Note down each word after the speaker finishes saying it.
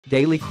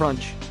Daily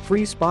Crunch,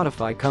 free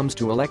Spotify comes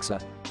to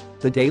Alexa.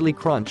 The Daily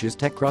Crunch is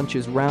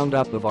TechCrunch's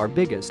roundup of our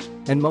biggest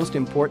and most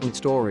important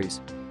stories.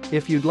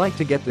 If you'd like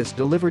to get this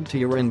delivered to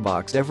your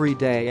inbox every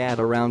day at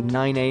around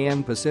 9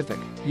 a.m. Pacific,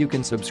 you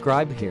can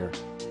subscribe here.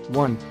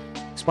 1.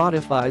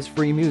 Spotify's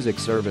free music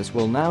service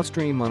will now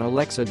stream on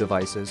Alexa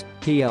devices,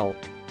 PL.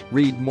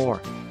 Read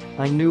more.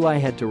 I knew I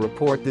had to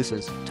report this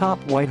as top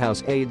White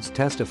House aides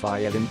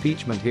testify at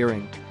impeachment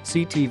hearing,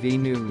 CTV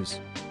News.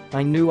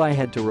 I knew I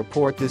had to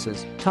report this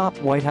as top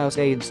White House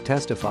aides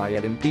testify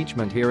at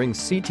impeachment hearings,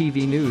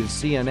 CTV News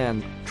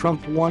CNN.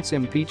 Trump wants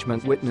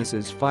impeachment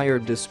witnesses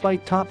fired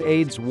despite top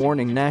aides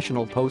warning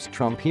national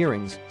post-Trump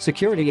hearings.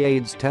 Security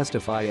aides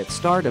testify at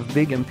start of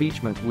big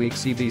impeachment week,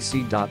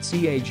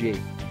 CBC.ca G.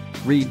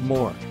 Read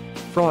more.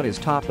 Fraud is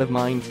top of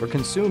mind for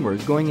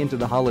consumers going into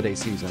the holiday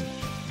season.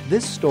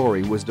 This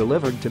story was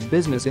delivered to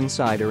Business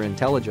Insider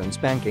Intelligence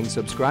banking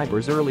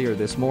subscribers earlier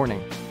this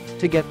morning.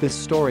 To get this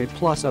story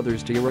plus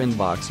others to your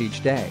inbox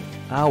each day,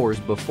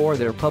 hours before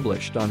they're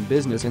published on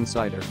Business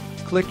Insider,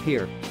 click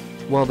here.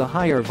 While the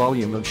higher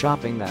volume of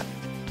shopping that.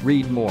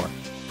 Read more.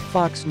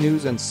 Fox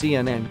News and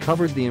CNN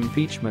covered the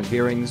impeachment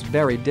hearings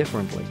very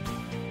differently.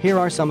 Here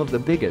are some of the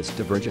biggest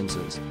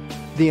divergences.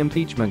 The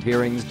impeachment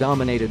hearings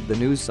dominated the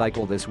news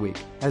cycle this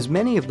week, as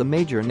many of the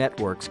major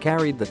networks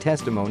carried the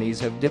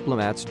testimonies of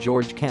diplomats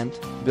George Kent,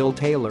 Bill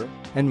Taylor,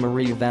 and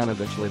Marie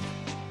Yovanovitch.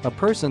 A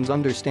person's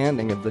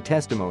understanding of the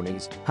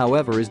testimonies,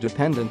 however, is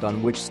dependent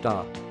on which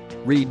stop.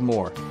 Read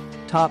more.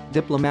 Top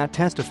diplomat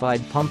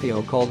testified.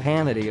 Pompeo called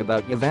Hannity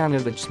about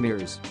Yovanovitch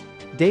smears.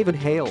 David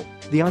Hale,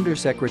 the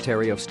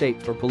Undersecretary of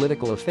State for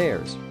Political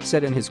Affairs,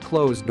 said in his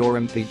closed-door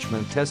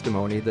impeachment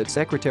testimony that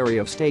Secretary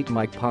of State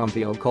Mike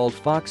Pompeo called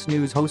Fox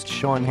News host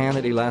Sean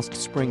Hannity last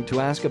spring to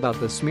ask about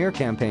the smear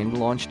campaign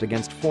launched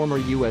against former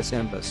U.S.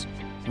 embassy.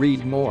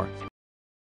 Read more.